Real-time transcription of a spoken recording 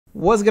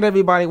What's good,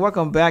 everybody?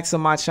 Welcome back to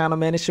my channel,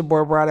 man. It's your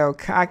boy Brado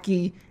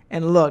Kaki.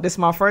 And look, this is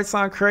my first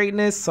time creating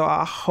this, so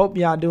I hope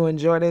y'all do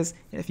enjoy this.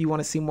 And if you want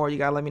to see more, you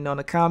gotta let me know in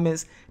the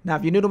comments. Now,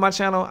 if you're new to my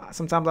channel,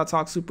 sometimes I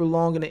talk super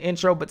long in the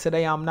intro, but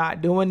today I'm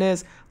not doing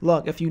this.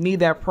 Look, if you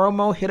need that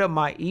promo, hit up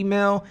my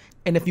email.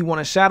 And if you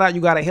want a shout out,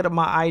 you gotta hit up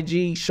my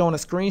IG showing a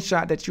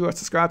screenshot that you are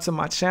subscribed to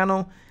my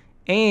channel.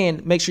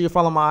 And make sure you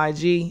follow my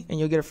IG and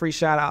you'll get a free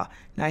shout out.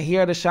 Now,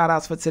 here are the shout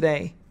outs for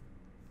today.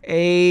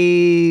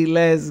 Hey,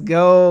 let's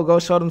go. Go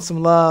show them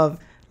some love.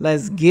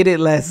 Let's get it.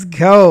 Let's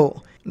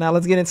go. Now,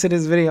 let's get into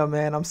this video,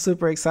 man. I'm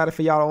super excited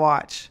for y'all to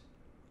watch.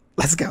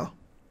 Let's go.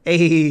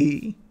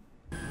 Hey.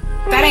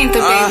 That ain't the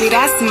baby.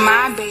 That's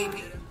my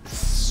baby.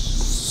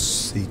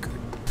 Secret.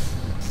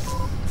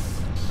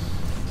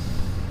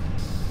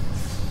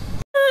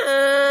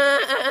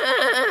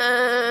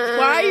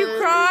 Why are you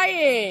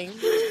crying?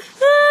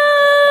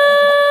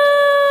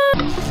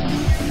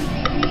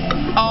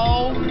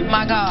 Oh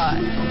my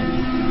God.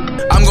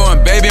 I'm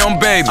going baby on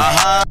baby.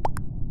 I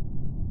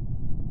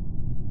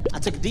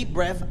took a deep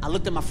breath, I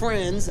looked at my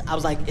friends, I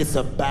was like, it's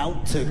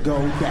about to go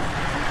down.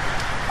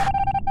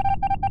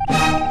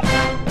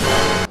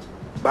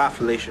 Bye,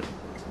 Felicia.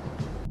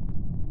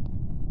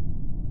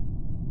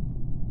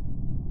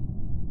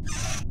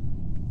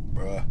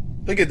 Bruh,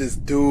 look at this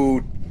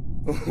dude.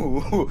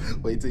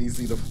 Wait till you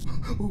see the.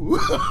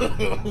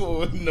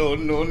 No,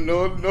 no,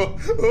 no, no.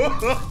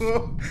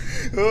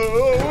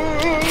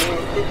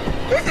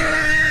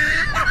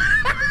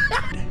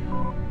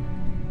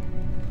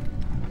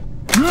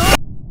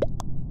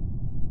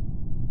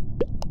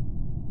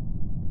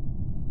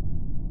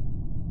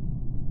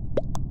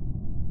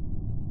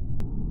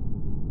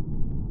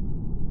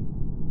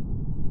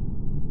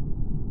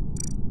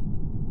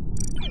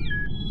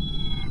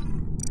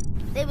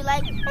 They be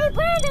like, hey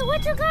Brandon,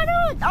 what you got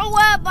on? Don't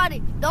worry about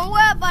it. Don't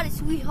worry about it,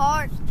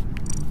 sweetheart.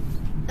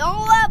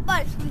 Don't worry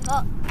about it,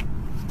 sweetheart.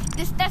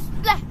 This that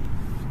splat.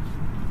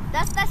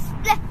 That's that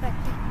splat right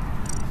there.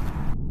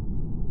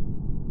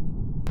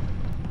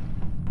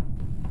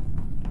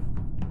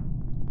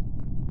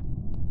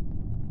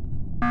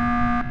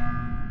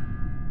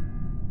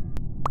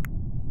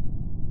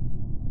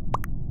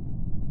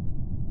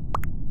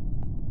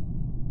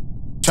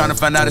 Trying to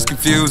find out it's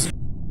confusing.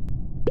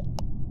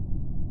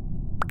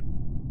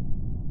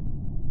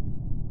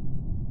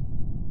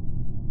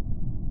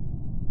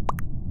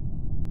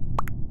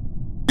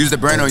 Use the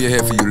brain on your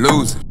head for you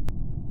lose.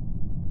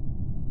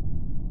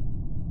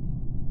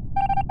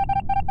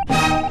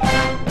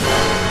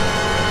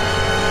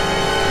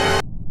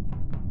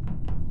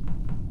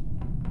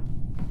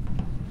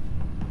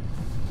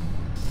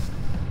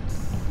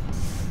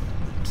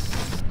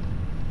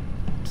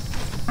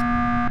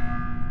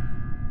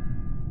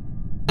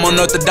 I'm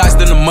unorthodox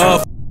than a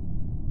muff.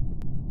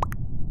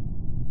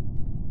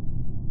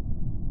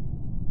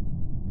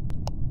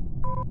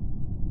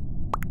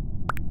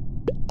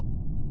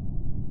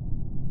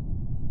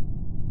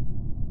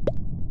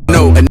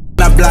 No, and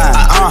I'm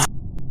blind.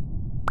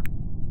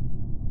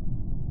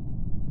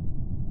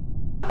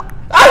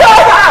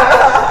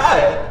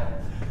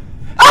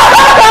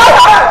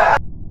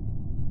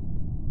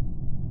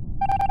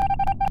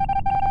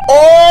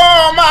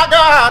 Oh my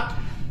God!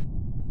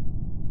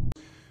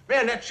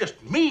 Man, that's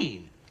just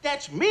mean.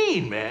 That's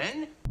mean,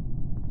 man.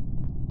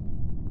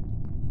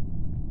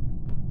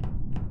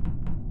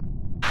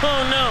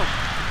 Oh no.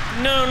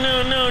 No,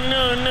 no, no,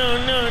 no, no,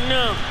 no,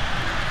 no.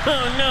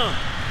 Oh no.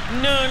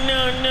 No,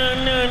 no, no,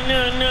 no,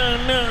 no, no,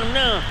 no,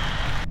 no.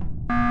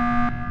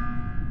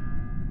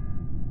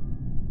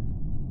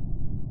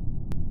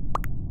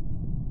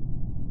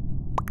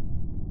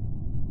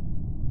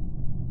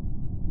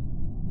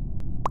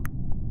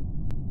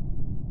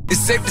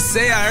 It's safe to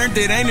say I earned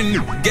it, ain't a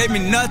new, gave me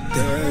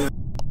nothing.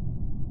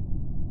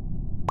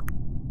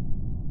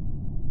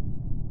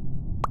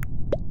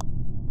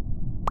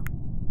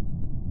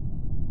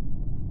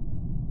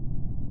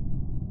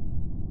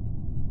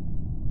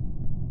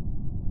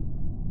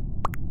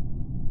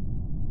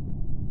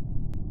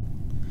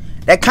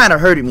 That kind of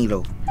hurted me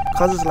though,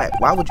 cause it's like,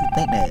 why would you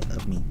think that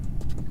of me?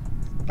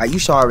 Like, you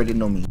should already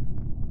know me.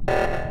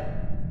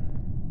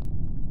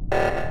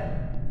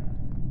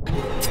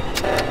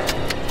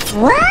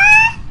 What?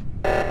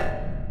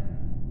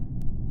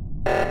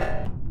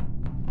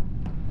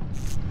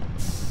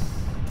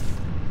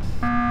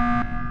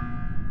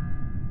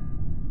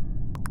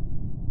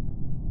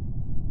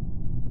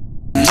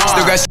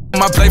 Still got shit on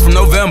my plate from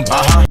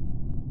November.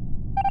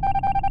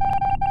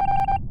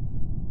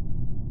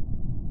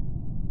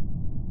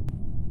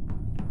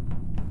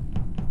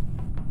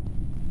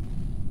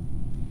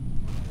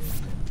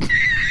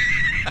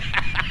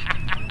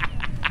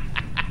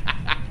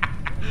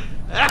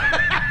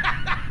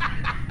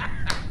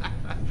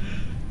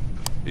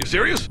 You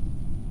serious?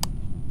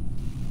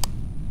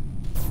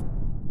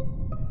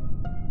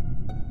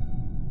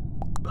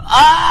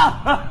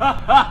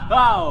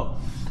 Oh!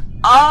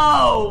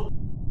 Oh!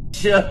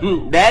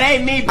 That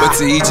ain't me. But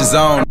to each his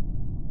own.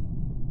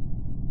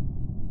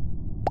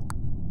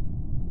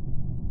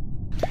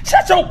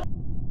 Shut your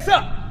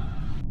up!